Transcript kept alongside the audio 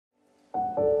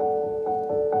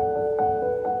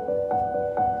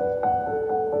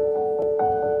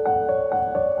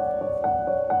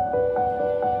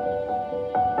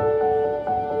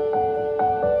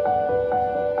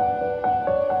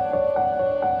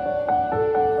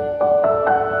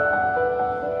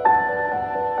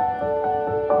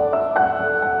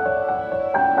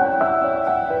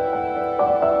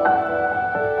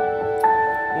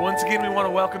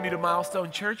welcome you to Milestone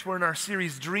Church. We're in our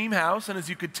series Dream House, and as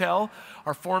you could tell,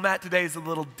 our format today is a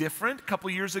little different. A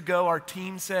couple years ago, our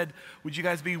team said, would you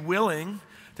guys be willing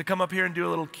to come up here and do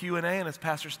a little Q&A? And as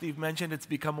Pastor Steve mentioned, it's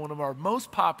become one of our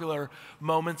most popular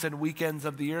moments and weekends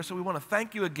of the year. So we want to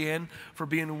thank you again for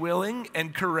being willing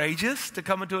and courageous to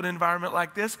come into an environment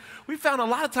like this. We found a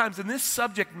lot of times in this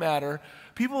subject matter,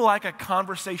 people like a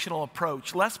conversational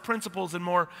approach, less principles and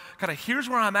more kind of, here's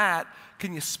where I'm at.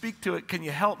 Can you speak to it? Can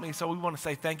you help me? So we want to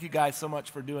say thank you guys so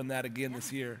much for doing that again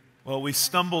this year. Well, we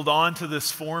stumbled onto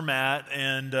this format,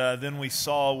 and then we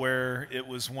saw where it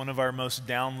was one of our most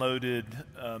downloaded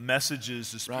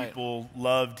messages as people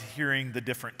loved hearing the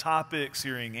different topics,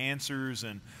 hearing answers,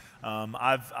 and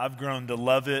I've grown to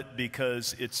love it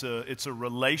because it's a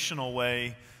relational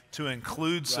way to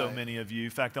include so many of you.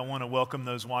 In fact, I want to welcome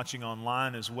those watching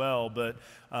online as well, but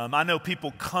I know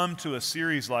people come to a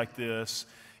series like this,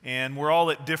 and we're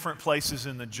all at different places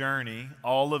in the journey.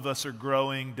 All of us are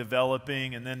growing,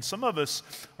 developing, and then some of us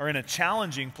are in a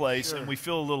challenging place, and we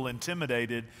feel a little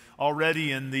intimidated.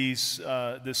 Already in this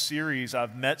series,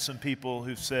 I've met some people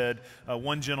who've said,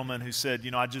 one gentleman who said,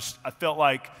 you know, I felt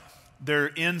like there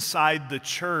inside the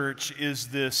church is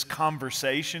this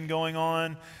conversation going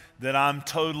on that I'm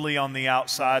totally on the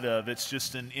outside of. It's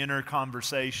just an inner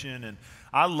conversation, and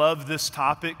I love this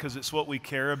topic because it's what we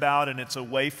care about, and it's a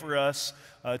way for us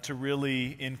to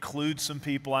really include some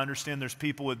people. I understand there's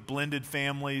people with blended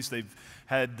families. They've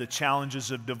had the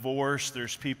challenges of divorce.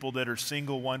 There's people that are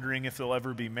single wondering if they'll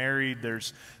ever be married.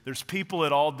 There's people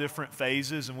at all different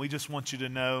phases, and we just want you to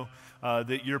know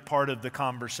that you're part of the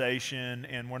conversation,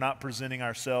 and we're not presenting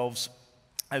ourselves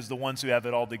as the ones who have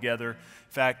it all together. In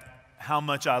fact, how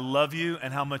much I love you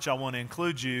and how much I want to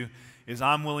include you is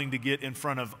I'm willing to get in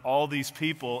front of all these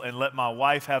people and let my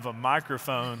wife have a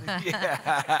microphone.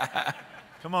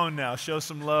 Come on now, show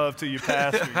some love to your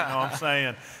pastor, you know what I'm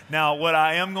saying? Now, what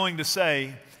I am going to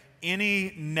say,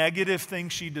 any negative thing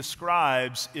she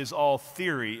describes is all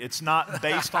theory. It's not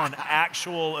based on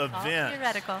actual events.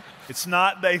 Theoretical. It's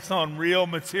not based on real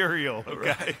material,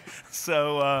 okay?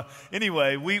 So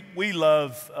anyway, we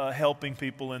love helping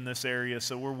people in this area,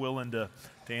 so we're willing to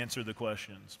answer the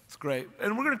questions. It's great.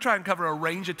 And we're going to try and cover a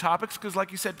range of topics because,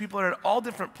 like you said, people are at all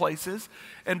different places.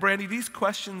 And Brandy, these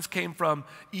questions came from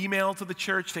email to the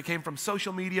church. They came from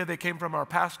social media. They came from our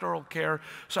pastoral care.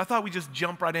 So I thought we'd just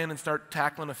jump right in and start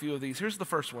tackling a few of these. Here's the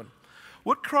first one.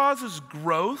 What causes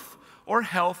growth or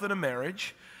health in a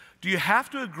marriage? Do you have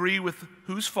to agree with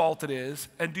whose fault it is?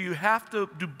 And do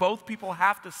both people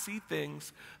have to see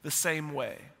things the same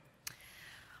way?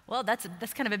 Well, that's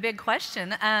kind of a big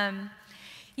question.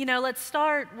 You know, let's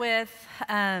start with,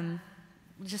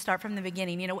 just start from the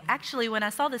beginning. You know, actually, when I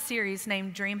saw the series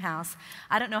named Dream House,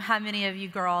 I don't know how many of you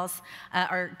girls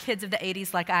are kids of the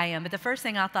 80s like I am, but the first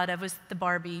thing I thought of was the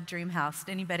Barbie Dream House.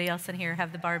 Anybody else in here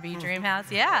have the Barbie Dream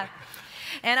House? Yeah.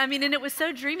 And I mean, and it was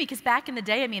so dreamy because back in the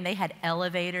day, I mean, they had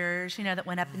elevators, you know, that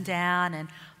went up and down, and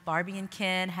Barbie and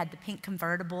Ken had the pink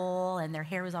convertible, and their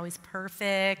hair was always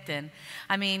perfect. And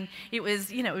I mean, it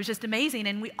was, you know, it was just amazing.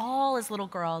 And we all, as little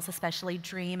girls especially,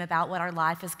 dream about what our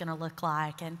life is going to look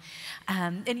like.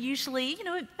 And usually, you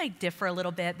know, it may differ a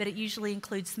little bit, but it usually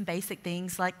includes some basic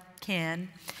things like Ken.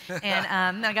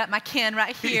 And I got my Ken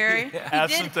right here.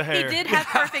 Absent the hair. He did have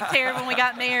perfect hair when we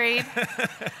got married.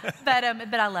 But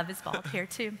I love his bald hair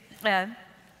too.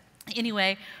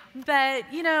 Anyway, but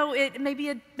you know, it may be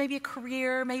a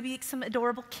career, maybe some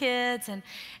adorable kids,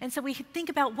 and so we think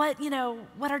about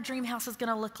what our dream house is going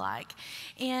to look like,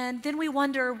 and then we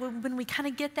wonder when we kind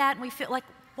of get that, and we feel like,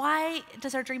 why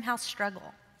does our dream house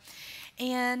struggle?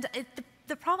 And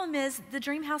the problem is the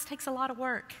dream house takes a lot of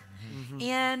work. Mm-hmm.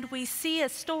 And we see a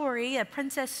story, a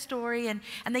princess story, and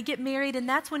they get married, and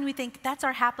that's when we think that's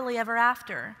our happily ever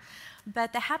after.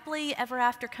 But the happily ever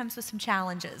after comes with some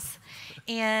challenges.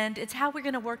 And it's how we're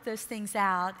going to work those things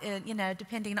out, you know,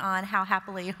 depending on how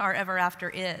happily our ever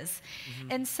after is. Mm-hmm.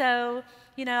 And so,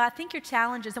 you know, I think your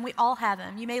challenges, and we all have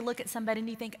them. You may look at somebody and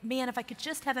you think, man, if I could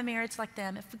just have a marriage like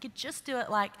them, if we could just do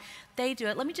it like they do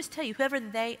it. Let me just tell you, whoever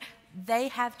they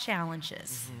have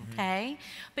challenges, okay?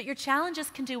 But your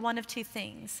challenges can do one of two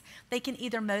things. They can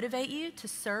either motivate you to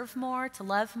serve more, to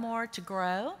love more, to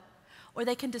grow, or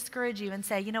they can discourage you and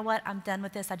say, you know what, I'm done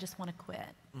with this, I just want to quit.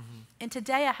 Mm-hmm. And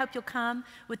today I hope you'll come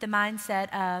with the mindset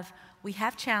of, we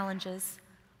have challenges,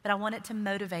 but I want it to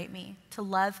motivate me to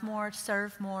love more,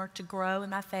 serve more, to grow in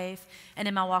my faith and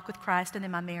in my walk with Christ and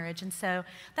in my marriage. And so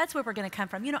that's where we're going to come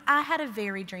from. You know, I had a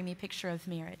very dreamy picture of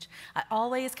marriage. I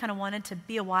always kind of wanted to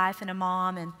be a wife and a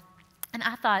mom, and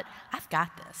I thought, I've got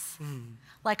this.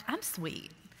 Like, I'm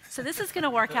sweet. So this is going to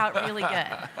work out really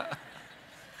good.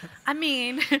 I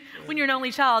mean, when you're an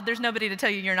only child, there's nobody to tell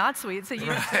you you're not sweet, so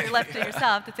you're left to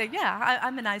yourself to say, yeah,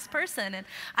 I'm a nice person. And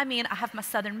I mean, I have my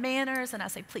Southern manners, and I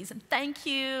say please and thank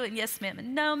you, and yes, ma'am,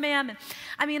 and no, ma'am. And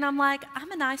I mean, I'm like,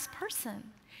 I'm a nice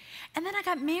person. And then I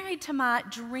got married to my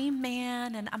dream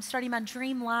man, and I'm starting my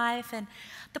dream life. And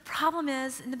the problem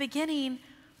is, in the beginning,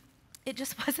 it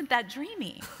just wasn't that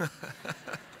dreamy.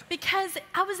 Because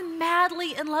I was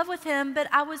madly in love with him, but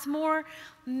I was more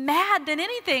mad than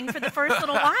anything for the first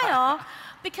little while,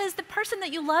 because the person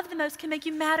that you love the most can make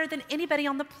you madder than anybody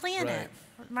on the planet.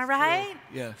 Right. Am I right?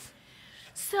 True. Yes.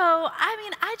 So, I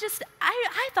mean,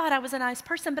 I thought I was a nice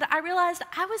person, but I realized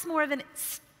I was more of an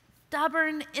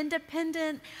stubborn,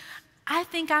 independent, I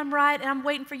think I'm right and I'm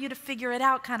waiting for you to figure it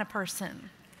out kind of person.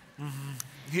 Mm-hmm.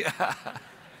 Yeah.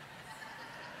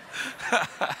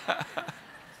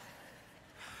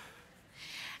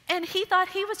 And he thought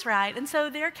he was right, and so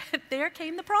there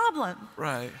came the problem.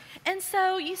 Right. And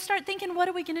so you start thinking, what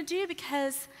are we going to do?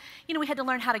 Because, you know, we had to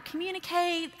learn how to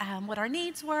communicate, what our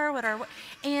needs were,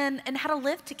 and how to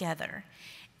live together.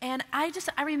 And I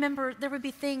remember there would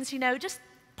be things, you know, just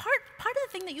part of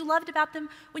the thing that you loved about them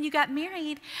when you got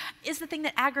married is the thing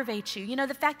that aggravates you. You know,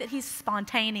 the fact that he's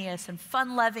spontaneous and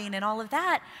fun-loving and all of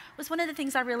that was one of the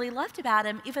things I really loved about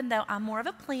him, even though I'm more of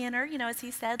a planner, you know, as he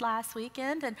said last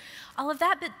weekend and all of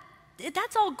that. But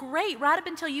that's all great right up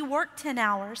until you work 10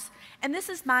 hours. And this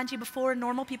is, mind you, before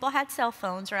normal people had cell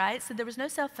phones, right? So there was no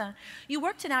cell phone. You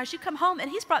work 10 hours, you come home,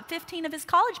 and he's brought 15 of his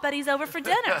college buddies over for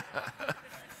dinner.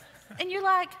 And you're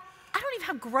like, I don't even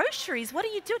have groceries. What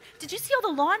are you doing? Did you see all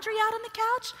the laundry out on the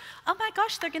couch? Oh my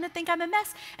gosh, they're going to think I'm a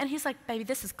mess. And he's like, baby,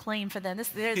 this is clean for them.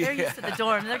 They're used to the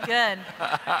dorm. They're good.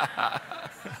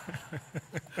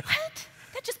 What?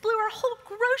 That just blew our whole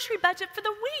grocery budget for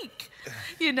the week,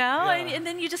 you know? Yeah. And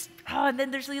then you just, and then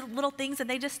there's these little things, and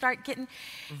they just start getting,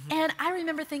 and I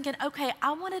remember thinking, okay,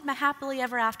 I wanted my happily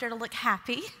ever after to look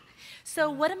happy. So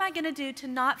what am I going to do to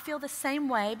not feel the same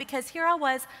way? Because here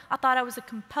I thought I was a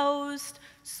composed,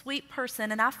 sweet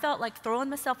person, and I felt like throwing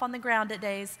myself on the ground at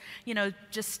days, you know,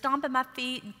 just stomping my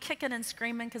feet and kicking and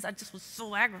screaming because I just was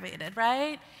so aggravated,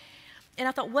 right? And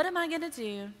I thought, what am I going to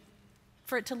do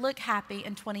for it to look happy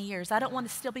in 20 years? I don't want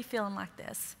to still be feeling like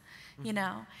this, you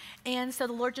know? And so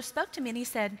the Lord just spoke to me, and he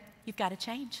said, you've got to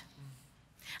change.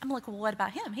 I'm like, well, what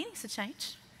about him? He needs to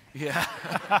change. Yeah.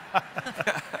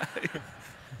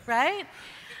 Right?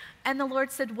 And the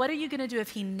Lord said, what are you going to do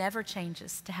if he never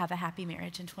changes to have a happy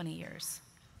marriage in 20 years?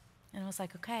 And I was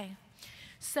like, okay.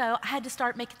 So I had to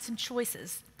start making some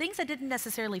choices, things I didn't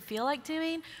necessarily feel like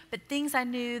doing, but things I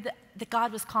knew that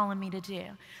God was calling me to do.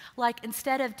 Like,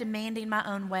 instead of demanding my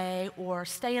own way or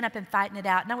staying up and fighting it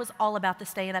out, and I was all about the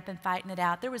staying up and fighting it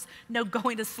out. There was no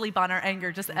going to sleep on our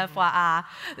anger, just FYI,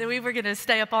 that we were going to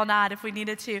stay up all night if we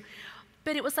needed to.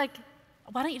 But it was like,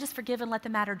 why don't you just forgive and let the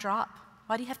matter drop?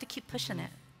 Why do you have to keep pushing it?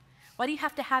 Why do you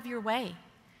have to have your way?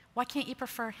 Why can't you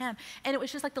prefer him? And it was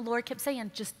just like the Lord kept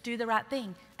saying, just do the right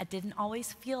thing. I didn't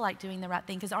always feel like doing the right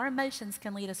thing because our emotions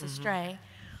can lead us astray.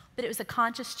 But it was a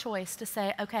conscious choice to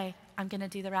say, okay, I'm going to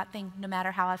do the right thing no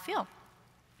matter how I feel.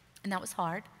 And that was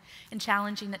hard and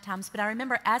challenging at times. But I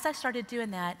remember as I started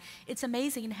doing that, it's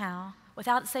amazing how,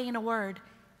 without saying a word,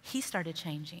 he started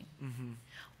changing.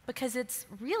 Because it's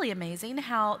really amazing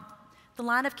how the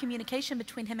line of communication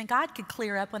between him and God could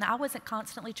clear up when I wasn't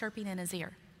constantly chirping in his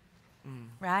ear,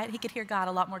 right? He could hear God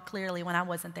a lot more clearly when I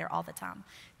wasn't there all the time,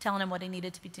 telling him what he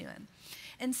needed to be doing.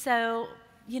 And so,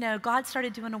 you know, God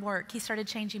started doing a work. He started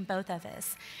changing both of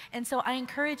us. And so I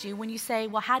encourage you, when you say,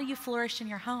 well, how do you flourish in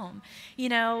your home? You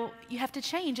know, you have to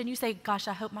change, and you say, gosh,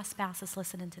 I hope my spouse is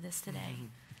listening to this today.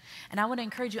 And I want to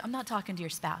encourage you, I'm not talking to your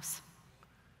spouse.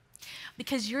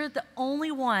 Because you're the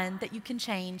only one that you can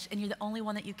change, and you're the only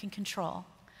one that you can control.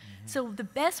 So the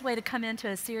best way to come into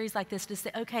a series like this is to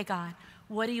say, okay, God,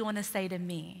 what do you want to say to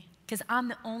me? Because I'm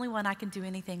the only one I can do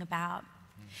anything about.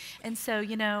 And so,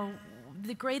 you know,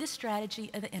 the greatest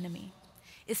strategy of the enemy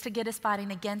is to get us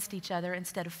fighting against each other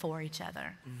instead of for each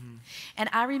other. And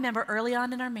I remember early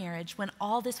on in our marriage when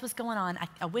all this was going on,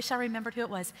 I wish I remembered who it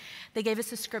was. They gave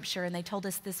us a scripture and they told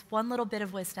us this one little bit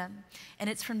of wisdom, and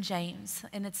it's from James,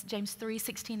 and it's James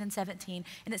 3:16 and 17,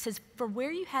 and it says, for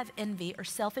where you have envy or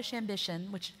selfish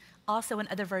ambition, which also in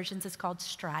other versions is called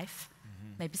strife,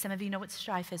 maybe some of you know what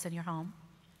strife is in your home,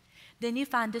 then you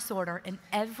find disorder in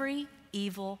every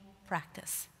evil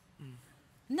practice.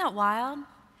 Isn't that wild?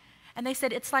 And they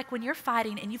said, it's like when you're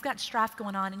fighting and you've got strife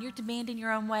going on and you're demanding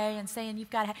your own way and saying you've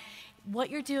got to, what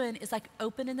you're doing is like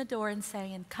opening the door and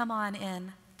saying, come on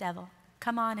in, devil.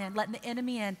 Come on in, letting the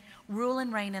enemy in, rule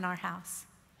and reign in our house.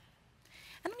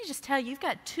 And let me just tell you, you've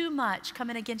got too much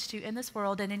coming against you in this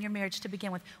world and in your marriage to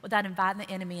begin with without inviting the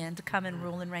enemy in to come and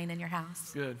rule and reign in your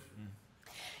house. Good.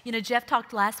 You know, Jeff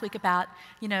talked last week about,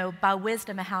 by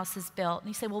wisdom a house is built. And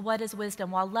you say, well, what is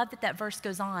wisdom? Well, I love that verse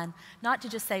goes on, not to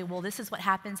just say, well, this is what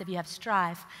happens if you have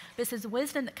strife. But it says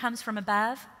wisdom that comes from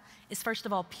above is first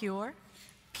of all pure,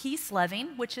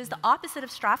 peace-loving, which is the opposite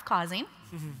of strife-causing,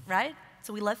 right?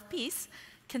 So we love peace,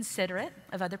 considerate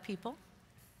of other people,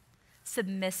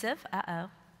 submissive,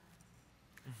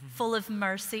 full of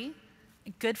mercy,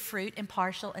 good fruit,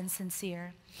 impartial, and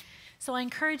sincere. So I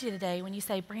encourage you today when you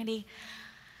say, Brandy,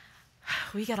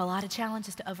 we got a lot of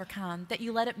challenges to overcome, that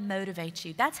you let it motivate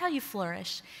you. That's how you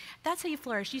flourish. That's how you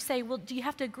flourish. You say, well, do you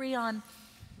have to agree on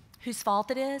whose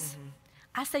fault it is?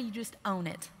 I say you just own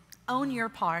it. Own your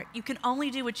part. You can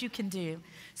only do what you can do.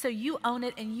 So you own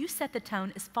it and you set the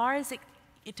tone as far as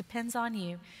it depends on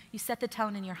you. You set the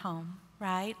tone in your home,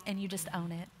 right? And you just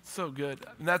own it. So good.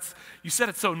 And you said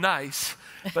it so nice,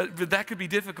 but that could be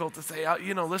difficult to say,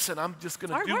 listen, I'm just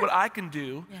going to do what I can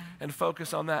do and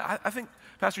focus on that. I think,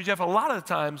 Pastor Jeff, a lot of the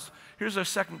times, here's our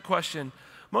second question.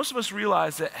 Most of us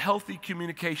realize that healthy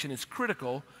communication is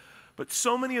critical, but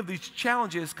so many of these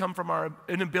challenges come from our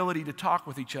inability to talk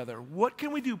with each other. What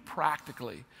can we do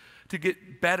practically to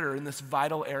get better in this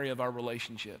vital area of our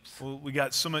relationships? Well, we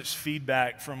got so much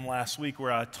feedback from last week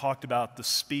where I talked about the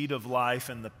speed of life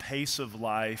and the pace of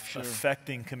life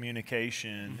affecting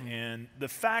communication. And the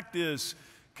fact is,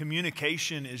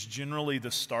 communication is generally the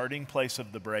starting place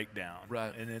of the breakdown.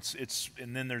 Right. And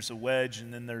and then there's a wedge,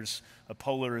 and then there's a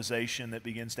polarization that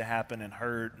begins to happen and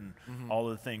hurt and all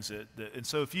of the things and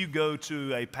so if you go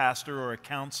to a pastor or a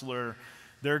counselor,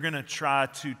 they're going to try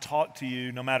to talk to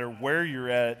you no matter where you're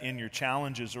at in your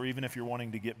challenges, or even if you're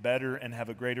wanting to get better and have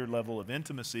a greater level of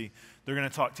intimacy, they're going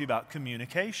to talk to you about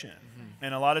communication.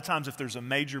 And a lot of times if there's a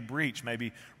major breach,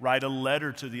 maybe write a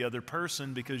letter to the other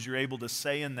person, because you're able to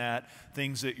say in that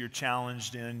things that you're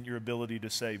challenged in your ability to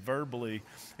say verbally.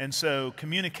 And so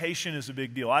communication is a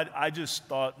big deal. I just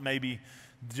thought maybe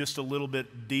just a little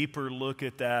bit deeper look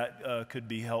at that could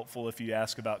be helpful if you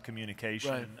ask about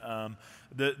communication. Right.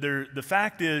 The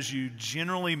fact is, you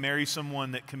generally marry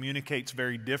someone that communicates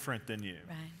very different than you.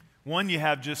 Right. One, you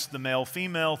have just the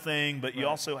male-female thing, but you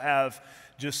also have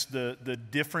just the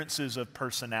differences of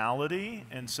personality.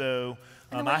 And so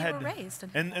and the way you were raised.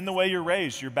 And the way you're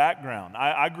raised, your background.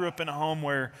 I grew up in a home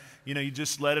where, you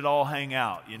just let it all hang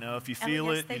out. If you feel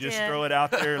it, you just throw it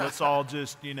out there. Let's all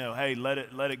just, hey, let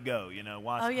it go.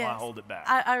 Why hold it back?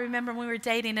 I remember when we were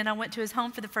dating and I went to his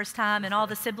home for the first time and all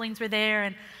the siblings were there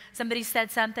and somebody said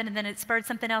something and then it spurred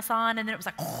something else on and then it was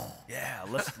like, yeah,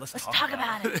 let's talk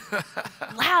about it.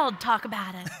 Loud talk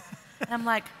about it. And I'm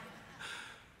like,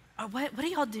 what are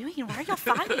y'all doing? Why are y'all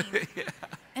fighting?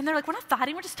 And they're like, we're not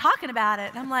fighting, we're just talking about it.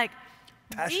 And I'm like,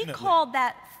 we called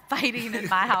that fighting in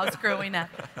my house growing up.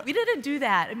 We didn't do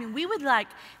that. I mean, we would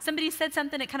somebody said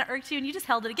something that kind of irked you and you just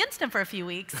held it against them for a few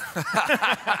weeks.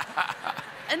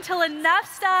 until enough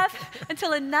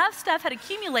stuff had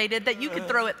accumulated that you could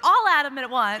throw it all at them at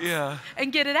once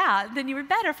and get it out. Then you were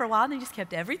better for a while and then you just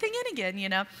kept everything in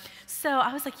again, So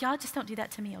I was like, y'all just don't do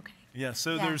that to me, okay? Yeah,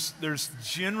 so there's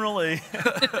generally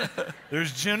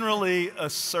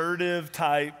assertive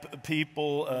type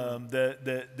people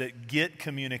that get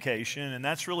communication, and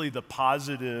that's really the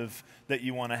positive that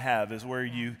you want to have, is where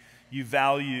you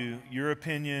value your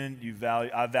opinion,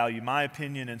 I value my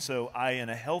opinion, and so I, in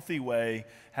a healthy way,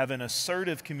 have an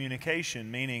assertive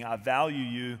communication, meaning I value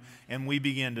you, and we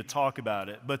begin to talk about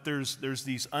it. But there's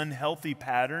these unhealthy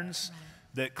patterns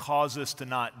that cause us to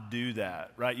not do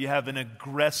that, right? You have an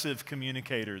aggressive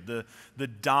communicator, the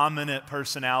dominant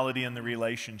personality in the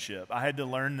relationship. I had to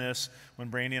learn this when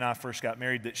Brandy and I first got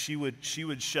married, that she would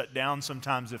shut down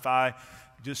sometimes if I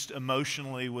just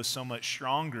emotionally was so much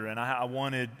stronger, and I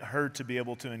wanted her to be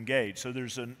able to engage. So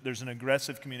there's an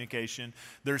aggressive communication.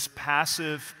 There's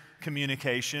passive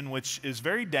communication, which is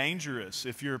very dangerous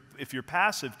if you're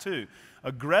passive too.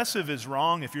 Aggressive is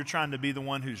wrong if you're trying to be the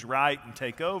one who's right and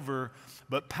take over,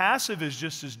 but passive is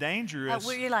just as dangerous.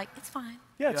 Where you're like, it's fine.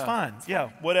 Yeah, it's fine. Yeah,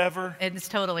 whatever. And it's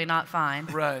totally not fine.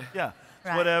 Right. Yeah.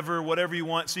 Right. Whatever you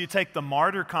want. So you take the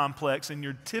martyr complex, and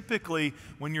you're typically,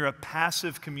 when you're a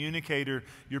passive communicator,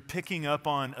 you're picking up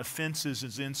on offenses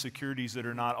and insecurities that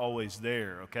are not always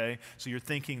there, okay? So you're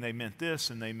thinking they meant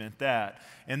this and they meant that.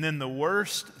 And then the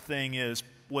worst thing is,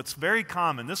 what's very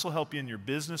common, this will help you in your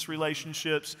business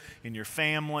relationships, in your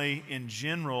family, in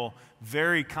general,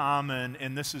 very common,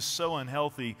 and this is so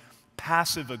unhealthy,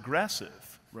 passive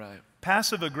aggressive. Right.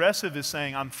 Passive aggressive is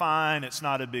saying, I'm fine, it's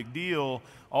not a big deal.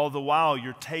 All the while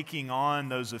you're taking on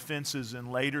those offenses,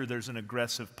 and later there's an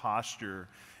aggressive posture.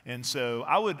 And so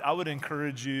I would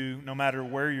encourage you, no matter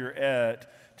where you're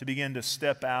at, to begin to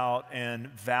step out and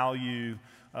value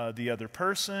the other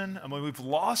person. I mean, we've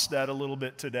lost that a little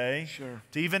bit today. Sure.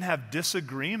 To even have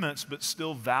disagreements, but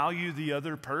still value the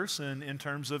other person in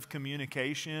terms of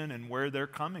communication and where they're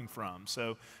coming from.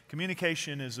 So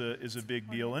communication is a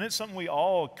big deal, and it's something we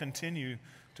all continue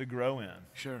to grow in.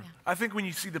 Sure. Yeah. I think when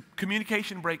you see the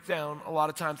communication breakdown, a lot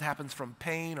of times happens from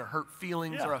pain or hurt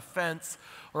feelings or offense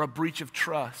or a breach of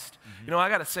trust. Mm-hmm. You know, I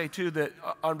got to say, too, that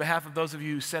on behalf of those of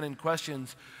you who sent in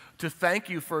questions, to thank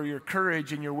you for your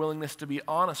courage and your willingness to be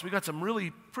honest. We got some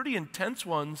really pretty intense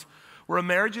ones where a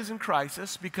marriage is in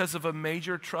crisis because of a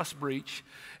major trust breach.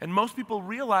 And most people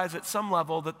realize at some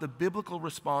level that the biblical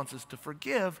response is to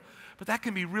forgive, but that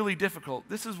can be really difficult.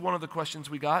 This is one of the questions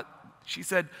we got. She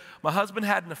said, my husband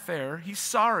had an affair. He's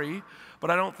sorry, but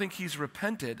I don't think he's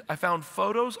repented. I found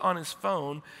photos on his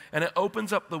phone, and it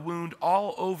opens up the wound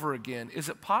all over again. Is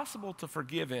it possible to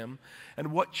forgive him,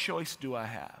 and what choice do I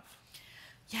have?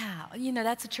 Yeah, you know,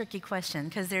 that's a tricky question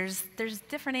because there's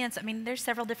different answers. I mean, there's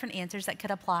several different answers that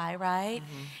could apply, right?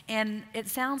 Mm-hmm. And it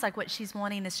sounds like what she's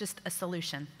wanting is just a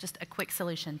solution, just a quick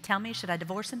solution. Tell me, should I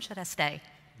divorce him? Should I stay?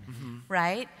 Mm-hmm.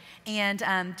 Right? And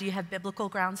do you have biblical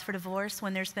grounds for divorce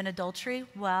when there's been adultery?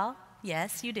 Well,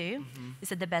 yes, you do. Mm-hmm.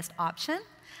 Is it the best option?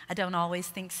 I don't always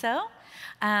think so,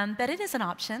 but it is an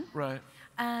option. Right.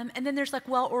 And then there's like,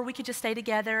 well, or we could just stay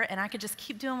together and I could just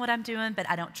keep doing what I'm doing, but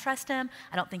I don't trust him.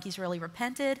 I don't think he's really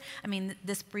repented. I mean,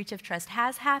 this breach of trust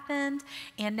has happened,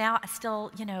 and now I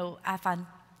still, you know, I find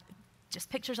just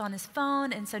pictures on his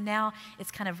phone, and so now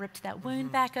it's kind of ripped that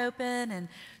wound back open. And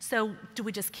so do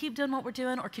we just keep doing what we're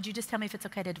doing, or could you just tell me if it's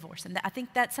okay to divorce him? I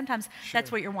think that sometimes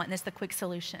that's what you're wanting, is the quick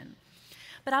solution.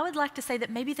 But I would like to say that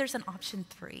maybe there's an option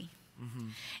 3. Mm-hmm.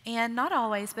 And not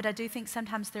always, but I do think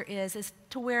sometimes there is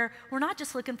to where we're not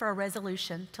just looking for a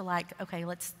resolution to like, okay,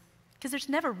 let's, because there's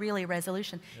never really a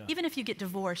resolution. Yeah. Even if you get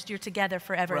divorced, you're together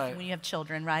forever when you have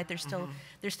children, right? There's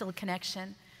still a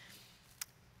connection.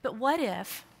 But what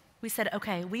if we said,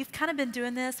 okay, we've kind of been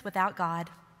doing this without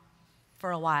God for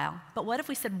a while, but what if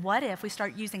we said, what if we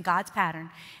start using God's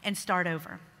pattern and start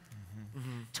over?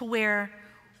 Mm-hmm. To where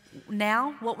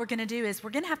now what we're going to do is we're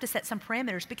going to have to set some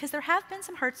parameters, because there have been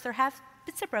some hurts, there have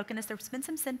been some brokenness, there's been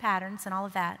some sin patterns and all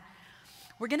of that.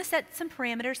 We're going to set some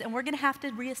parameters, and we're going to have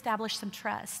to reestablish some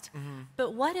trust. Mm-hmm.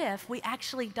 But what if we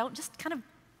actually don't just kind of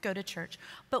go to church,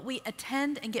 but we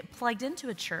attend and get plugged into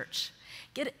a church,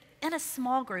 get in a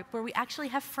small group where we actually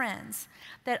have friends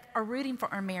that are rooting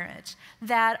for our marriage,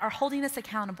 that are holding us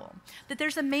accountable, that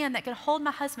there's a man that can hold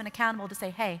my husband accountable to say,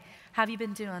 hey, how have you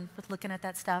been doing with looking at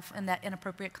that stuff and that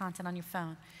inappropriate content on your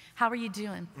phone? How are you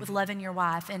doing with loving your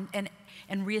wife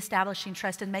and reestablishing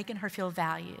trust and making her feel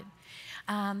valued?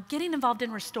 Getting involved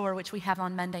in Restore, which we have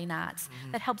on Monday nights,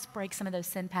 that helps break some of those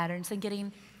sin patterns, and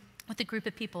getting with a group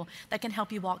of people that can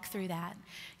help you walk through that.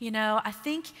 You know, I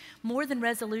think more than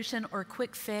resolution or a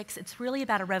quick fix, it's really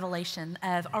about a revelation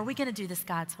of, are we going to do this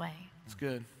God's way? That's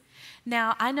good.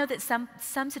 Now, I know that some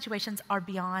situations are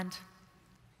beyond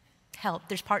help.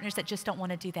 There's partners that just don't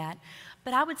want to do that.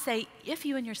 But I would say, if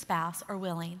you and your spouse are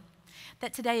willing,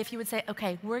 that today, if you would say,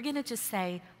 okay, we're going to just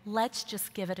say, let's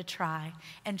just give it a try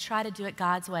and try to do it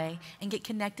God's way and get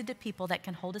connected to people that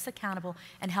can hold us accountable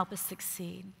and help us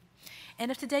succeed. And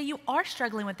if today you are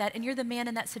struggling with that and you're the man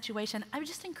in that situation, I would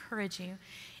just encourage you.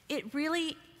 It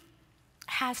really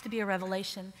has to be a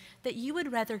revelation that you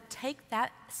would rather take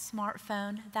that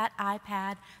smartphone, that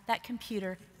iPad, that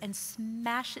computer, and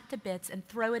smash it to bits and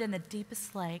throw it in the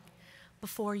deepest lake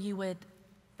before you would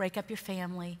break up your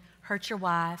family, hurt your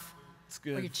wife,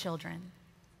 or your children.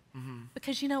 Mm-hmm.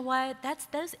 Because you know what? That's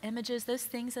those images, those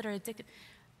things that are addictive,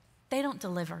 they don't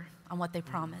deliver on what they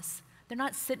promise. They're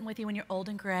not sitting with you when you're old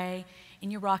and gray,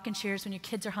 in your rocking chairs when your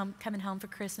kids are coming home for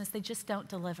Christmas. They just don't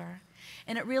deliver.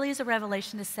 And it really is a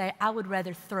revelation to say, I would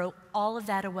rather throw all of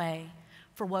that away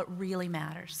for what really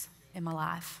matters in my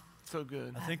life. So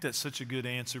good. I think that's such a good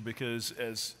answer, because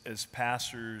as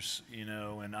pastors, you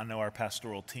know, and I know our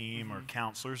pastoral team or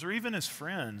counselors, or even as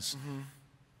friends,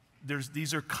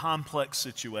 these are complex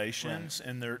situations,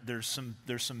 and there's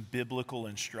some biblical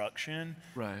instruction.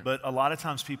 Right. But a lot of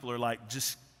times people are like,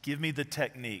 just give me the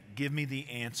technique, give me the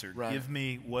answer, give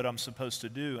me what I'm supposed to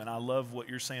do. And I love what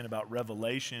you're saying about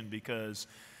revelation, because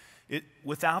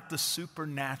without the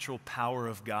supernatural power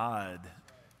of God,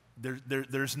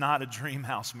 there's not a dream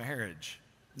house marriage,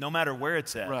 no matter where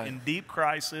it's at, in deep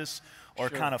crisis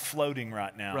or kind of floating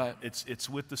right now. It's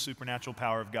with the supernatural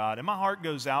power of God. And my heart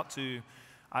goes out to,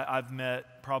 I've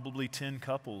met probably 10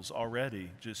 couples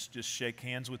already, just shake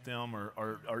hands with them,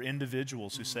 or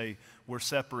individuals who say, we're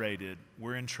separated,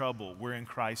 we're in trouble, we're in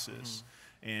crisis.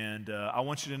 And I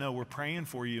want you to know we're praying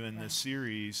for you in this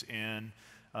series. And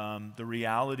the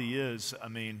reality is, I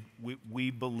mean,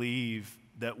 we believe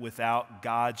that without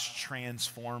God's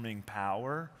transforming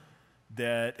power,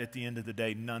 that at the end of the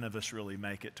day, none of us really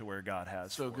make it to where God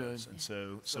has for us. And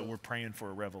so we're praying for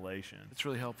a revelation. It's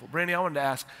really helpful. Brandy, I wanted to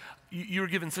ask, you were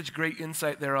given such great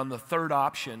insight there on the third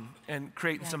option and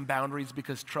creating some boundaries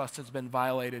because trust has been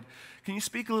violated. Can you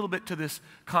speak a little bit to this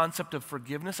concept of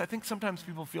forgiveness? I think sometimes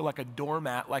people feel like a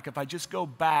doormat, like if I just go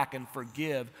back and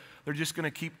forgive, they're just going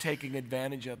to keep taking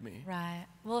advantage of me. Right.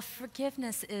 Well,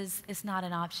 forgiveness is not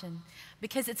an option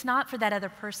because it's not for that other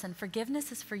person.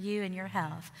 Forgiveness is for you and your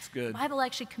health. It's good. The Bible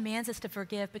actually commands us to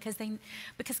forgive because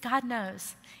God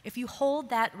knows if you hold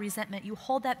that resentment, you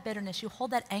hold that bitterness, you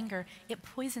hold that anger, it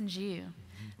poisons you.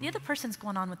 The other person's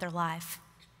going on with their life.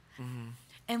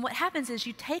 And what happens is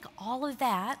you take all of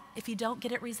that, if you don't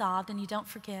get it resolved and you don't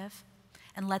forgive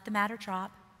and let the matter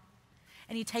drop,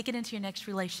 and you take it into your next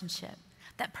relationship.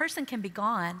 That person can be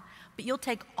gone, but you'll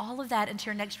take all of that into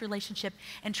your next relationship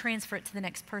and transfer it to the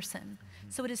next person.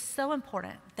 So it is so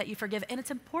important that you forgive. And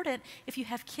it's important if you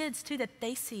have kids, too, that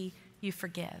they see you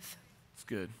forgive. It's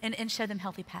good. And show them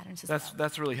healthy patterns as well.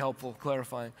 That's really helpful,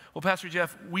 clarifying. Well, Pastor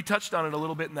Jeff, we touched on it a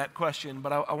little bit in that question,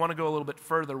 but I want to go a little bit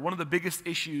further. One of the biggest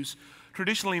issues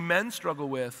traditionally men struggle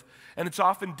with, and it's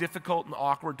often difficult and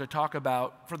awkward to talk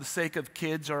about for the sake of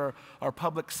kids or our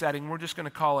public setting, we're just going to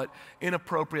call it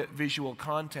inappropriate visual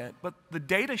content. But the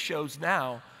data shows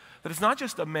now that it's not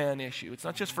just a man issue. It's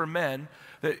not just for men.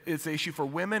 That it's an issue for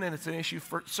women, and it's an issue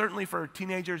certainly for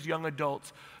teenagers, young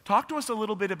adults. Talk to us a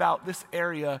little bit about this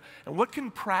area and what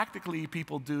can practically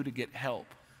people do to get help?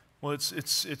 Well,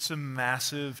 it's a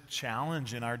massive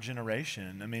challenge in our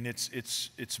generation. I mean,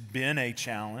 it's been a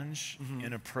challenge,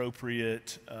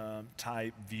 inappropriate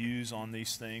type views on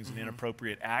these things and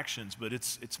inappropriate actions, but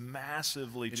it's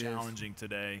massively challenging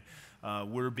today.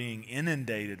 We're being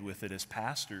inundated with it as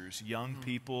pastors, young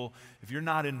people. If you're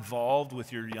not involved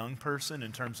with your young person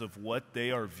in terms of what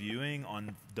they are viewing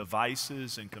on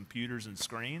devices and computers and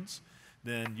screens,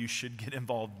 then you should get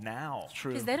involved now.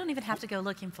 True. Because they don't even have to go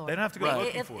looking for it. They don't have to go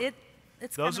looking for it.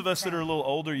 It's those of us that are a little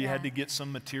older, you Yeah. had to get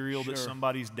some material that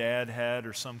somebody's dad had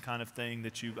or some kind of thing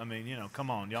that I mean, you know,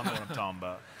 come on, y'all know what I'm talking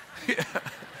about.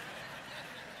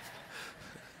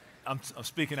 I'm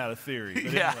speaking out of theory.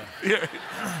 But anyway.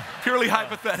 Purely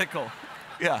hypothetical.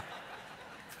 Yeah.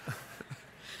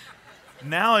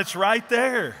 Now it's right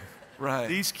there. Right.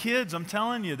 These kids, I'm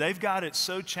telling you, they've got it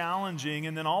so challenging.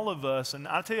 And then all of us, and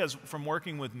I'll tell you, from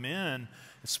working with men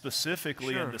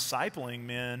specifically and discipling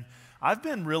men, I've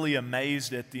been really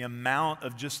amazed at the amount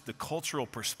of just the cultural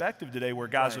perspective today where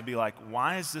guys would be like,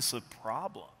 why is this a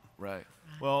problem? Right.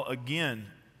 Well, again,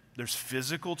 there's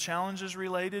physical challenges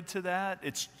related to that.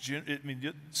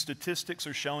 Statistics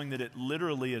are showing that it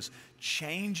literally is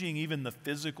changing even the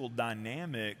physical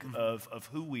dynamic of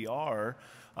who we are.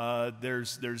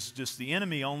 There's just the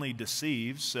enemy only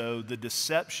deceives, so the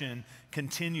deception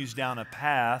continues down a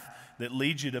path that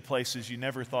leads you to places you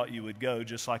never thought you would go,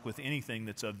 just like with anything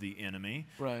that's of the enemy.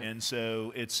 Right. And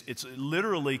so it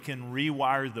literally can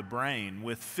rewire the brain.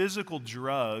 With physical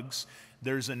drugs,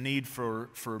 there's a need for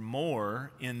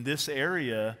more. In this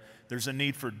area, there's a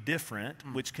need for different,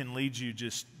 which can lead you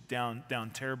just down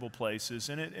terrible places,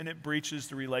 and it breaches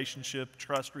the relationship,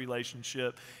 trust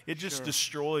relationship. It just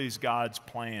destroys God's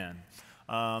plan.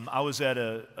 I was at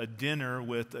a dinner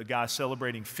with a guy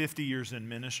celebrating 50 years in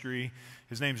ministry.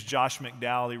 His name's Josh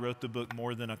McDowell. He wrote the book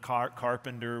More Than a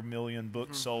Carpenter, million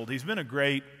books sold. He's been a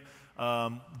great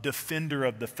defender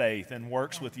of the faith and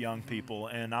works with young people.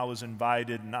 And I was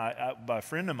invited, and I, by a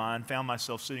friend of mine, found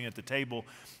myself sitting at the table,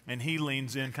 and he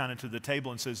leans in kind of to the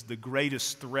table and says, the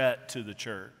greatest threat to the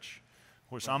church. Of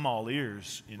course, I'm all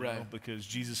ears, because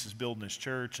Jesus is building his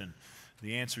church, and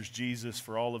the answer is Jesus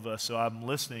for all of us. So I'm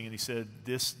listening, and he said,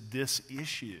 this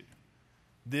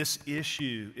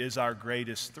issue is our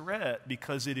greatest threat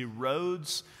because it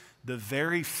erodes the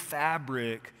very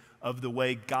fabric of the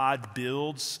way God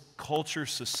builds culture,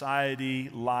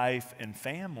 society, life, and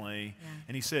family. Yeah.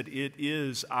 And he said, it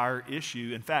is our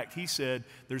issue. In fact, he said,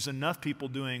 there's enough people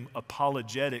doing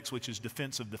apologetics, which is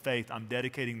defense of the faith. I'm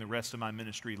dedicating the rest of my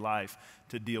ministry life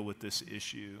to deal with this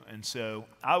issue. And so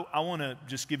I want to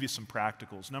just give you some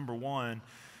practicals. Number one,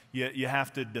 you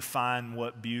have to define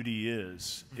what beauty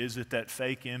is. Is it that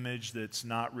fake image that's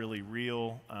not really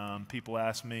real? People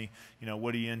ask me,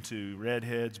 what are you into?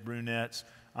 Redheads, brunettes?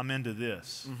 I'm into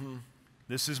this.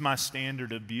 This is my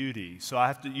standard of beauty.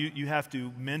 So you have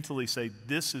to mentally say,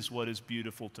 this is what is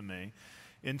beautiful to me.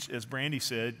 And as Brandy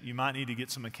said, you might need to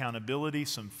get some accountability,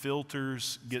 some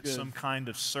filters, get some kind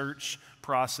of search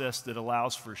process that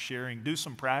allows for sharing. Do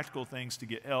some practical things to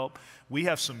get help. We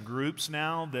have some groups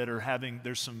now that are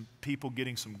there's some people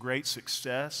getting some great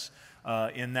success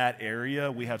in that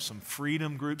area. We have some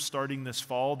freedom groups starting this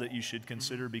fall that you should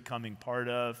consider becoming part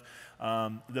of.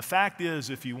 The fact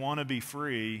is, if you want to be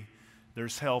free,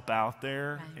 there's help out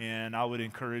there, and I would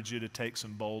encourage you to take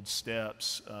some bold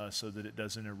steps so that it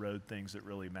doesn't erode things that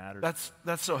really matter.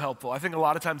 That's so helpful. I think a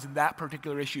lot of times in that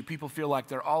particular issue, people feel like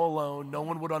they're all alone, no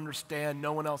one would understand,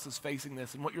 no one else is facing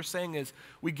this. And what you're saying is,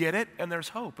 we get it, and there's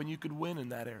hope, and you could win in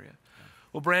that area.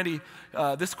 Well, Brandy,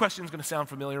 this question is going to sound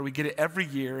familiar. We get it every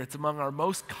year. It's among our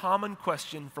most common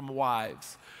question from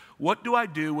wives. What do I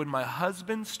do when my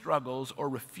husband struggles or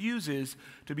refuses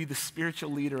to be the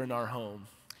spiritual leader in our home?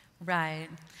 Right.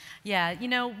 Yeah.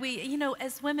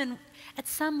 As women, at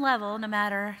some level, no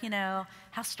matter,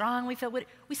 how strong we feel,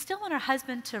 we still want our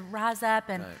husband to rise up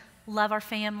and love our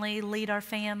family, lead our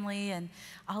family, and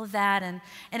all of that. And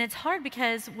it's hard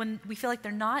because when we feel like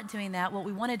they're not doing that, what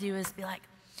we want to do is be like,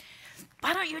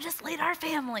 why don't you just lead our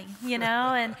family,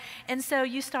 and so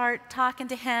you start talking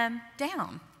to him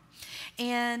down.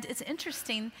 And it's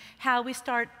interesting how we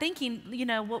start thinking,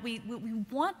 what we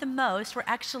want the most, we're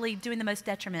actually doing the most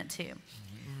detriment to.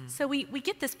 Mm-hmm. So we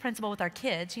get this principle with our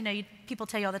kids. People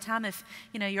tell you all the time, if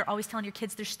you're always telling your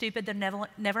kids they're stupid, they'll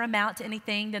never amount to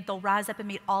anything, that they'll rise up and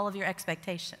meet all of your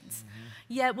expectations. Mm-hmm.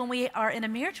 Yet when we are in a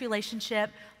marriage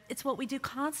relationship, it's what we do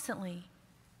constantly.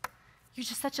 You're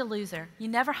just such a loser.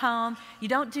 You're never home. You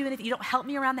don't do anything. You don't help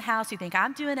me around the house. You think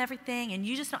I'm doing everything, and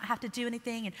you just don't have to do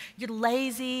anything, and you're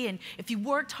lazy, and if you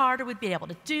worked harder, we'd be able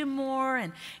to do more,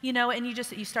 and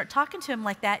you start talking to him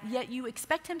like that, yet you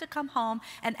expect him to come home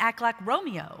and act like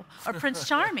Romeo or Prince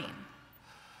Charming.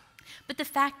 But the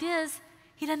fact is,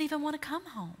 he doesn't even want to come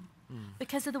home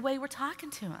because of the way we're talking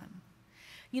to him.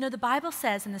 The Bible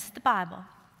says, and this is the Bible,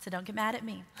 so don't get mad at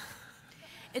me,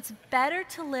 it's better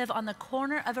to live on the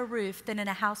corner of a roof than in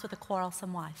a house with a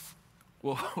quarrelsome wife.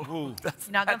 Whoa. You're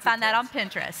not going to find that on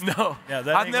Pinterest. No. Yeah,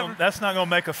 that's not going to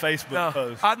make a Facebook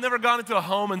post. I've never gone into a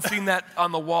home and seen that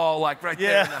on the wall, like right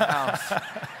there in the house.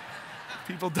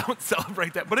 People don't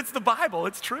celebrate that. But it's the Bible.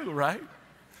 It's true, right?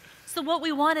 So what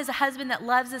we want is a husband that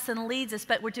loves us and leads us,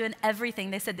 but we're doing everything.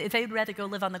 They said if they'd rather go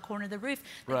live on the corner of the roof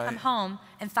than come home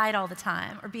and fight all the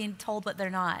time or being told what they're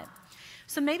not.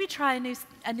 So maybe try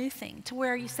a new thing to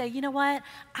where you say, you know what?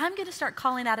 I'm going to start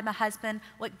calling out of my husband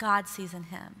what God sees in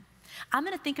him. I'm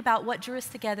going to think about what drew us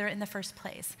together in the first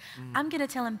place. I'm going to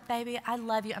tell him, baby, I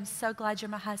love you. I'm so glad you're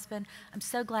my husband. I'm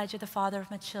so glad you're the father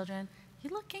of my children.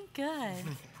 You're looking good.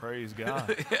 Praise God.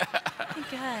 Looking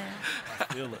good. I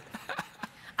feel it.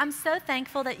 I'm so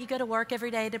thankful that you go to work every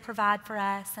day to provide for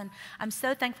us, and I'm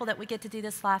so thankful that we get to do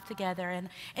this life together.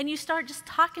 And you start just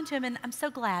talking to him, and I'm so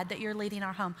glad that you're leading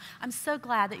our home. I'm so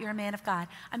glad that you're a man of God.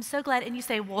 I'm so glad. And you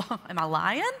say, well, am I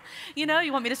lying? You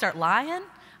want me to start lying?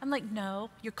 I'm like, no,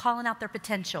 you're calling out their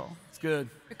potential. It's good.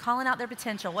 You're calling out their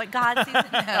potential, what God sees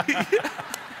in them.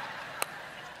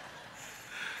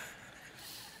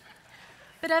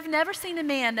 But I've never seen a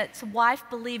man that's wife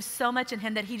believes so much in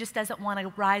him that he just doesn't want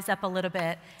to rise up a little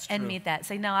bit and meet that.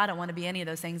 Say, no, I don't want to be any of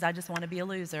those things. I just want to be a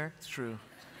loser. It's true.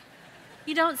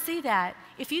 You don't see that.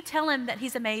 If you tell him that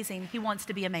he's amazing, he wants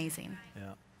to be amazing.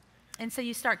 Yeah. And so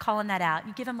you start calling that out.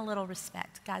 You give him a little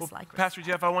respect. Guys like respect. Pastor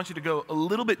Jeff, I want you to go a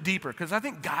little bit deeper because I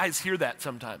think guys hear that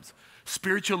sometimes.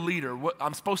 Spiritual leader,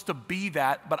 I'm supposed to be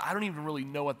that, but I don't even really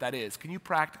know what that is. Can you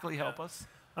practically help us?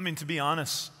 I mean, to be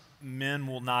honest, men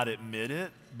will not admit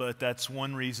it, but that's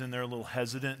one reason they're a little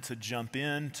hesitant to jump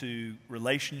into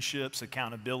relationships,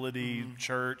 accountability,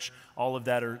 church, all of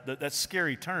that that's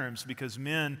scary terms because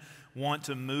men want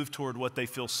to move toward what they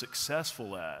feel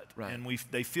successful at. Right. And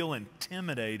they feel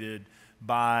intimidated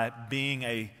by being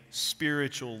a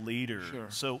spiritual leader.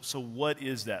 Sure. So what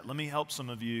is that? Let me help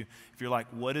some of you. If you're like,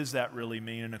 what does that really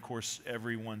mean? And of course,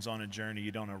 everyone's on a journey.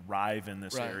 You don't arrive in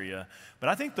this area. But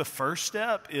I think the first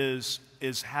step is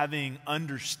having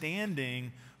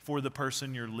understanding for the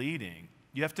person you're leading.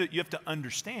 You have to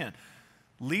understand.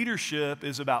 Leadership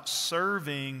is about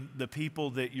serving the people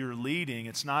that you're leading.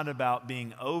 It's not about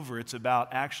being over. It's about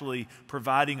actually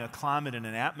providing a climate and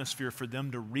an atmosphere for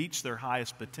them to reach their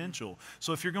highest potential.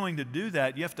 So if you're going to do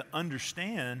that, you have to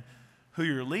understand who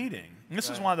you're leading. And this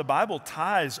is why the Bible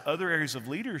ties other areas of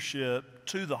leadership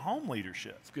to the home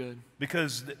leadership. It's good.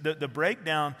 Because the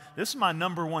breakdown, this is my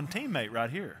number one teammate right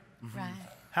here. Right.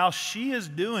 how she is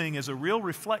doing is a real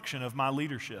reflection of my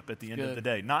leadership at the end of the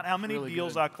day. Not how many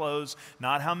deals I close,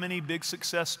 not how many big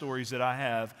success stories that I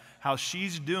have. How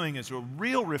she's doing is a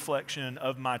real reflection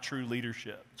of my true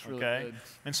leadership. It's really good.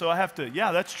 And so I have to,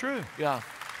 yeah, that's true. Yeah.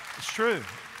 It's true.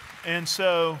 And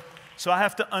so I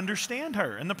have to understand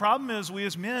her. And the problem is we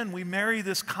as men, we marry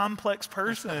this complex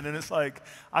person. And it's like,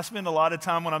 I spend a lot of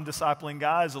time when I'm discipling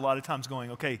guys, a lot of times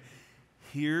going, okay,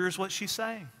 here's what she's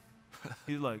saying.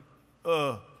 He's like,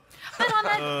 But on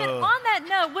that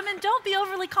note, women, don't be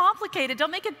overly complicated.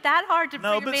 Don't make it that hard for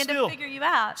your man to figure you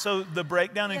out. So the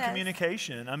breakdown in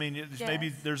communication, I mean, maybe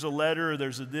there's a letter or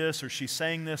there's a this or she's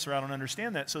saying this or I don't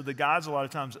understand that. So the guys a lot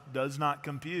of times does not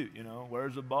compute,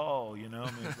 where's the ball, I mean,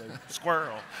 it's like,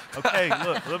 squirrel. Okay,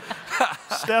 look,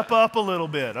 step up a little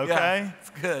bit, okay? Yeah, it's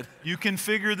good. You can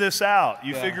figure this out.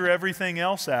 You figure everything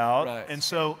else out. Right. And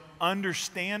so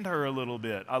understand her a little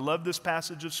bit. I love this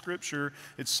passage of Scripture.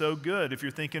 It's so good if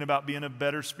you're thinking about being a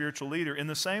better spiritual leader. In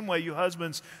the same way, you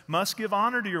husbands must give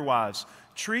honor to your wives.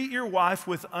 Treat your wife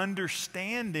with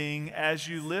understanding as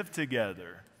you live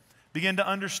together. Begin to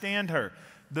understand her.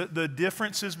 The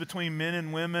differences between men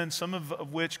and women, some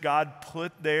of which God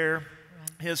put there,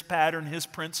 His pattern, His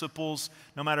principles,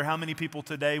 no matter how many people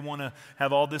today want to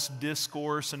have all this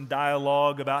discourse and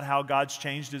dialogue about how God's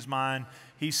changed His mind,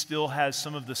 He still has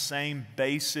some of the same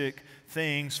basic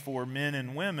things for men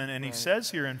and women. And He says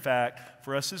here, in fact,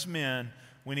 for us as men,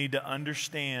 we need to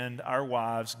understand our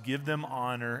wives, give them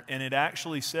honor. And it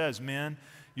actually says, men,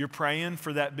 you're praying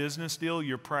for that business deal,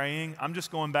 you're praying. I'm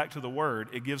just going back to the Word.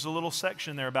 It gives a little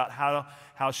section there about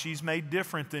how she's made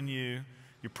different than you.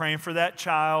 You're praying for that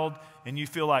child, and you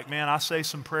feel like, man, I say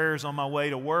some prayers on my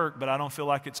way to work, but I don't feel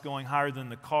like it's going higher than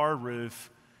the car roof.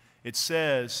 It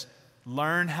says,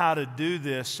 learn how to do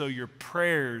this so your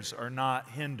prayers are not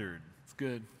hindered. It's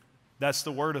good. That's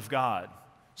the Word of God.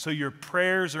 So your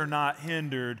prayers are not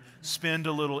hindered. Spend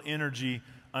a little energy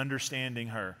understanding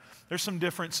her. There's some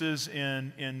differences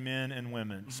in men and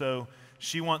women. So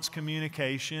she wants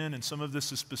communication, and some of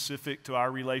this is specific to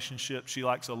our relationship. She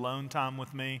likes alone time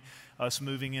with me, us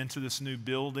moving into this new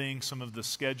building, some of the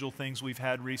schedule things we've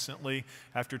had recently.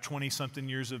 After 20-something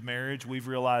years of marriage, we've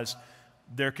realized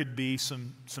there could be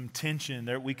some tension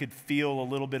there. We could feel a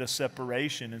little bit of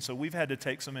separation. And so we've had to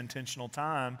take some intentional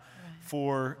time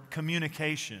for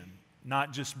communication,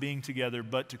 not just being together,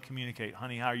 but to communicate.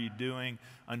 Honey, how are you doing?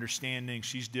 Understanding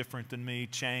she's different than me,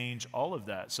 change, all of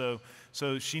that. So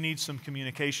she needs some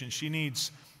communication. She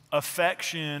needs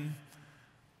affection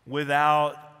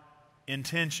without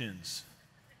intentions.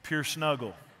 Pure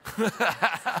snuggle.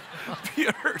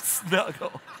 Pure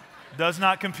snuggle. Does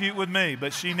not compute with me,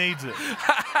 but she needs it.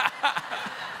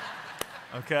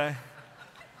 Okay?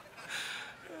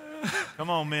 Come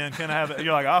on, man. Can I have it?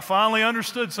 You're like, I finally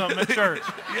understood something at church.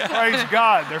 Praise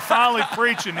God. They're finally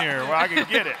preaching here where I can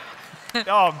get it.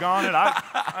 Doggone it.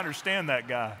 I understand that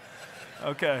guy.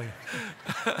 Okay.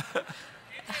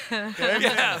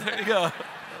 Yeah, there you go.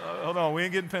 Hold on. We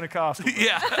ain't getting Pentecostal.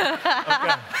 Yeah.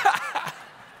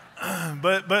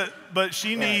 Okay. But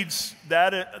she needs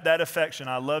that affection.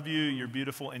 I love you. You're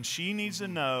beautiful. And she needs to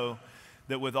know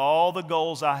that with all the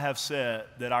goals I have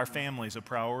set, that our family is a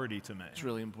priority to me. It's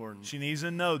really important. She needs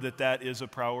to know that that is a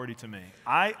priority to me.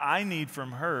 I need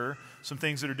from her some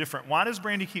things that are different. Why does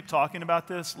Brandy keep talking about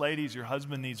this? Ladies, your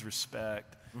husband needs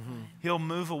respect. Mm-hmm. He'll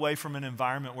move away from an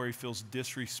environment where he feels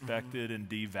disrespected and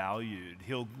devalued.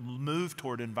 He'll move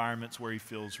toward environments where he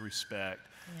feels respect.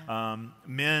 Yeah.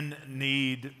 Men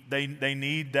need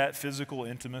that physical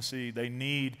intimacy. They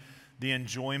need the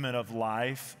enjoyment of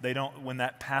life. They don't, when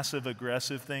that passive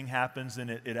aggressive thing happens,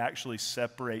 then it actually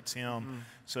separates him.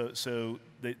 Mm-hmm. So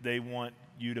they want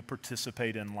you to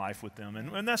participate in life with them.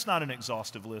 And that's not an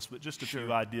exhaustive list, but just a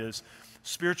few ideas.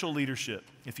 Spiritual leadership.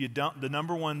 If you don't, the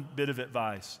number one bit of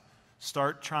advice,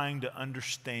 start trying to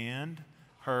understand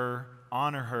her,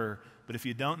 honor her. But if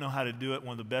you don't know how to do it,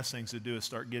 one of the best things to do is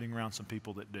start getting around some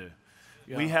people that do.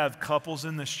 Yeah. We have couples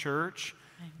in this church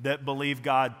that believe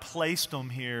God placed them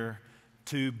here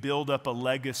to build up a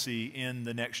legacy in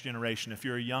the next generation. If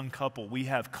you're a young couple, we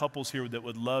have couples here that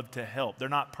would love to help. They're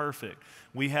not perfect.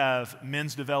 We have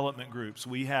men's development groups.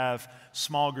 We have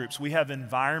small groups. We have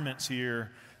environments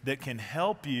here that can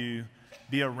help you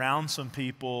be around some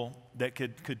people that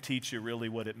could teach you really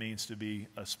what it means to be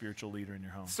a spiritual leader in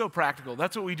your home. So practical.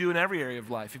 That's what we do in every area of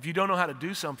life. If you don't know how to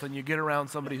do something, you get around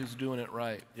somebody who's doing it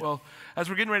right. Yep. Well, as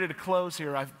we're getting ready to close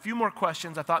here, I have a few more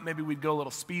questions. I thought maybe we'd go a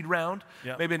little speed round,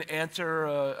 maybe an answer,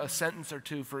 a sentence or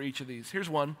two for each of these. Here's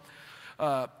one.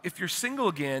 If you're single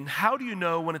again, how do you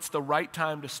know when it's the right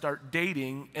time to start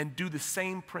dating, and do the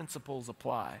same principles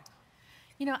apply?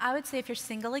 I would say if you're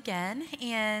single again,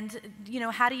 and,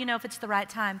 how do you know if it's the right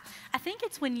time? I think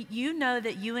it's when you know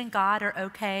that you and God are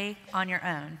okay on your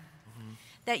own.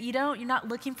 That you're not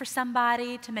looking for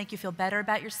somebody to make you feel better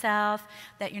about yourself,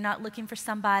 that you're not looking for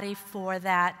somebody for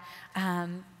that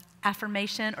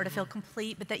affirmation or to feel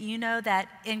complete, but that you know that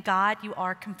in God you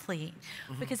are complete.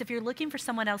 Because if you're looking for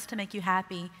someone else to make you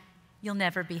happy, you'll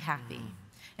never be happy.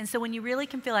 And so when you really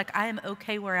can feel like I am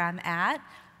okay where I'm at,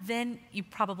 then you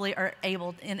probably are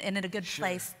able and in a good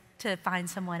place to find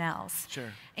someone else.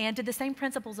 Sure. And do the same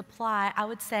principles apply? I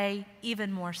would say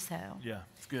even more so. Yeah.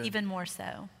 It's good. Even more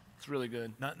so. It's really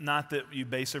good. Not that you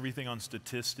base everything on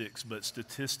statistics, but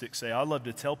statistics say, I love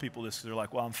to tell people this because they're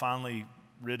like, well, I'm finally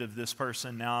rid of this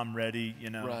person. Now I'm ready,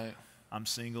 Right. I'm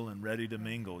single and ready to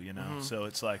mingle, So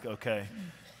it's like, okay,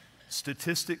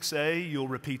 statistics say you'll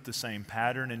repeat the same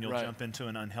pattern and you'll jump into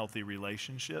an unhealthy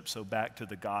relationship. So back to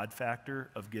the God factor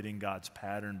of getting God's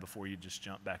pattern before you just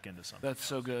jump back into something. That's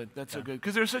so good. That's so good.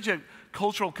 Because there's such a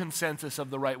cultural consensus of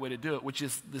the right way to do it, which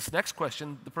is this next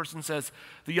question. The person says,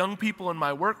 the young people in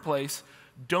my workplace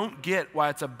don't get why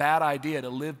it's a bad idea to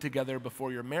live together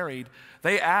before you're married.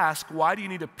 They ask, why do you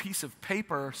need a piece of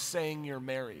paper saying you're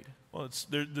married? Well, it's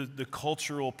the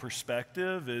cultural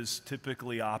perspective is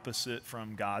typically opposite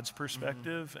from God's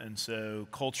perspective. And so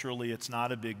culturally, it's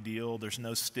not a big deal. There's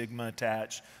no stigma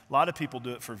attached. A lot of people do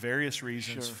it for various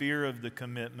reasons. Sure. Fear of the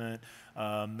commitment.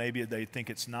 Maybe they think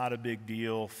it's not a big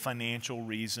deal. Financial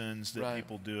reasons that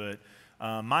people do it.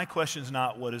 My question is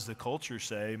not what does the culture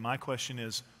say? My question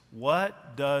is,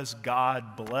 what does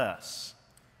God bless?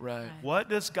 Right. What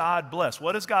does God bless?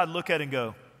 What does God look at and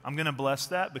go, I'm going to bless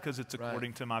that because it's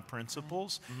according to my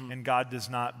principles, and God does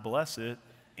not bless it.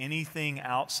 Anything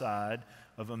outside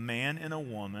of a man and a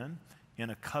woman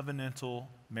in a covenantal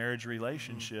marriage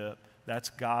relationship, that's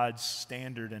God's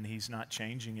standard, and he's not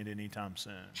changing it anytime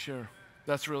soon. Sure.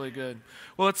 That's really good.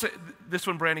 Well, let's say, this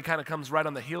one, Brandy, kind of comes right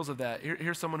on the heels of that.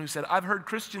 Here's someone who said, I've heard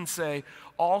Christians say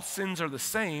all sins are the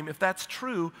same. If that's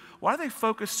true, why do they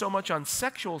focus so much on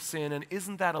sexual sin, and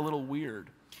isn't that a little weird?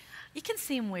 It can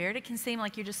seem weird. It can seem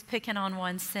like you're just picking on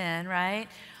one sin, right?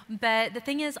 But the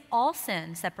thing is, all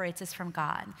sin separates us from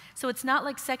God. So it's not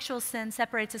like sexual sin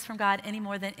separates us from God any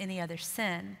more than any other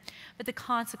sin. But the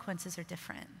consequences are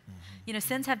different.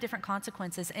 Sins have different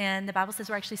consequences, and the Bible says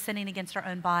we're actually sinning against our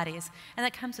own bodies, and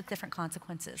that comes with different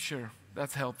consequences. Sure,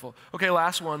 that's helpful. Okay,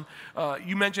 last one.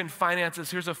 You mentioned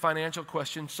finances. Here's a financial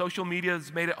question. Social media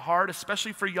has made it hard,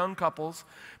 especially for young couples,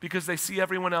 because they see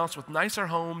everyone else with nicer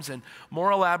homes and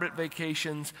more elaborate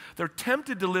vacations. They're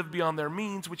tempted to live beyond their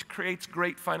means, which creates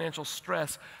great financial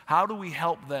stress. How do we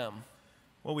help them?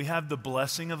 Well, we have the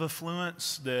blessing of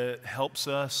affluence that helps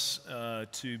us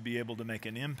to be able to make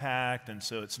an impact, and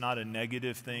so it's not a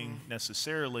negative thing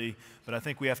necessarily, but I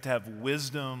think we have to have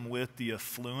wisdom with the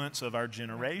affluence of our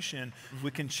generation,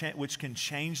 which can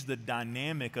change the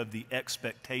dynamic of the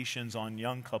expectations on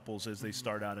young couples as they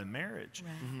start out in marriage.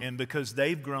 Right. And because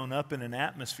they've grown up in an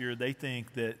atmosphere, they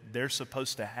think that they're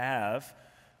supposed to have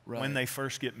when they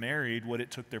first get married, what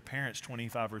it took their parents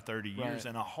 25 or 30 years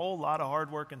and a whole lot of hard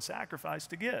work and sacrifice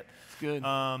to get. Good.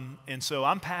 And so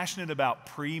I'm passionate about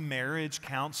pre-marriage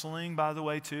counseling, by the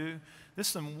way, too.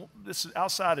 This is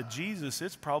outside of Jesus,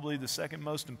 it's probably the second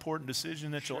most important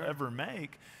decision that you'll ever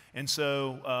make. And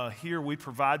so here we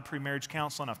provide pre-marriage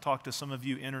counseling. I've talked to some of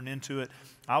you entering into it.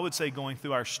 I would say going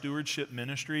through our stewardship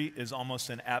ministry is almost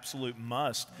an absolute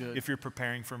must if you're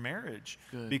preparing for marriage.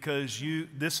 Because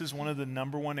this is one of the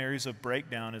number one areas of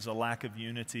breakdown is a lack of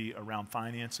unity around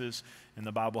finances. And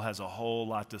the Bible has a whole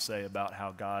lot to say about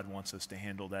how God wants us to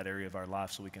handle that area of our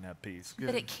life so we can have peace.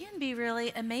 But it can be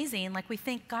really amazing. Like we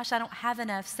think, gosh, I don't have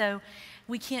enough, so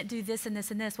we can't do this and this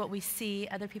and this, what we see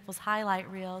other people's highlight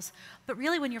reels. But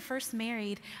really when you're first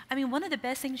married, one of the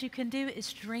best things you can do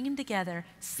is dream together,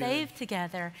 save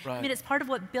together. Right. It's part of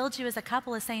what builds you as a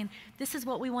couple is saying, this is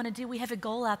what we want to do. We have a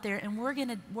goal out there, and we're going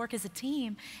to work as a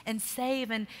team and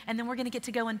save, and then we're going to get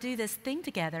to go and do this thing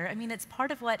together. It's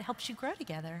part of what helps you grow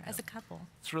together as a couple.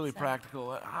 It's really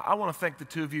practical. I want to thank the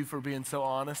two of you for being so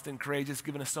honest and courageous,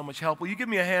 giving us so much help. Will you give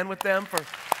me a hand with them?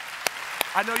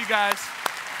 I know you guys,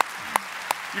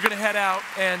 you're going to head out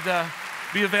and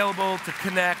be available to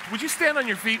connect. Would you stand on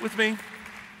your feet with me?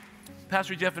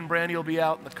 Pastor Jeff and Brandy will be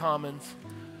out in the commons.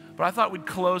 But I thought we'd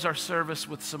close our service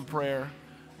with some prayer.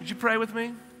 Would you pray with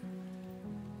me?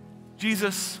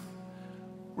 Jesus,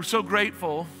 we're so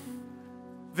grateful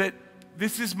that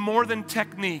this is more than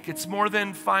technique. It's more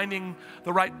than finding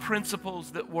the right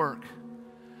principles that work.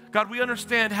 God, we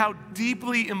understand how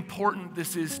deeply important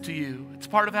this is to you. It's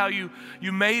part of how you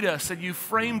made us and you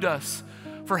framed us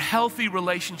for healthy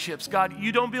relationships. God,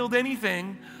 you don't build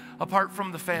anything apart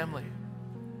from the family.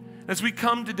 As we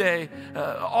come today,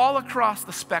 all across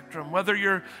the spectrum, whether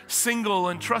you're single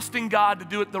and trusting God to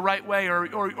do it the right way,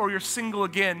 or you're single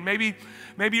again, maybe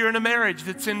you're in a marriage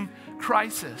that's in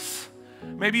crisis.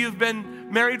 Maybe you've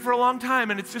been married for a long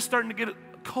time and it's just starting to get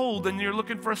cold and you're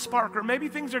looking for a spark, or maybe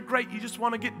things are great, you just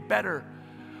want to get better.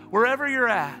 Wherever you're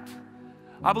at,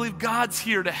 I believe God's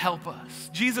here to help us.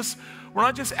 Jesus, we're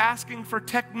not just asking for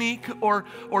technique or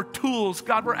tools.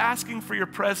 God, we're asking for your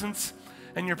presence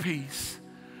and your peace.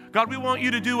 God, we want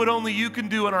you to do what only you can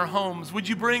do in our homes. Would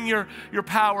you bring your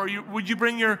power? Would you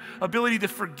bring your ability to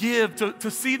forgive,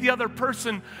 to see the other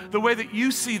person the way that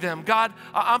you see them? God,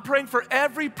 I'm praying for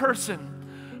every person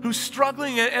who's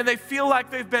struggling and they feel like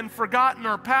they've been forgotten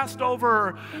or passed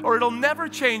over or it'll never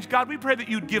change. God, we pray that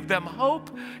you'd give them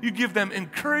hope, you'd give them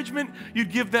encouragement,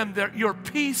 you'd give them your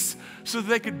peace so that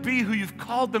they could be who you've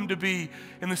called them to be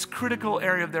in this critical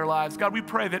area of their lives. God, we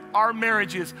pray that our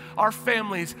marriages, our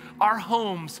families, our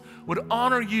homes would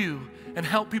honor you and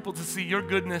help people to see your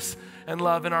goodness and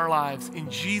love in our lives.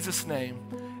 In Jesus' name,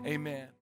 amen.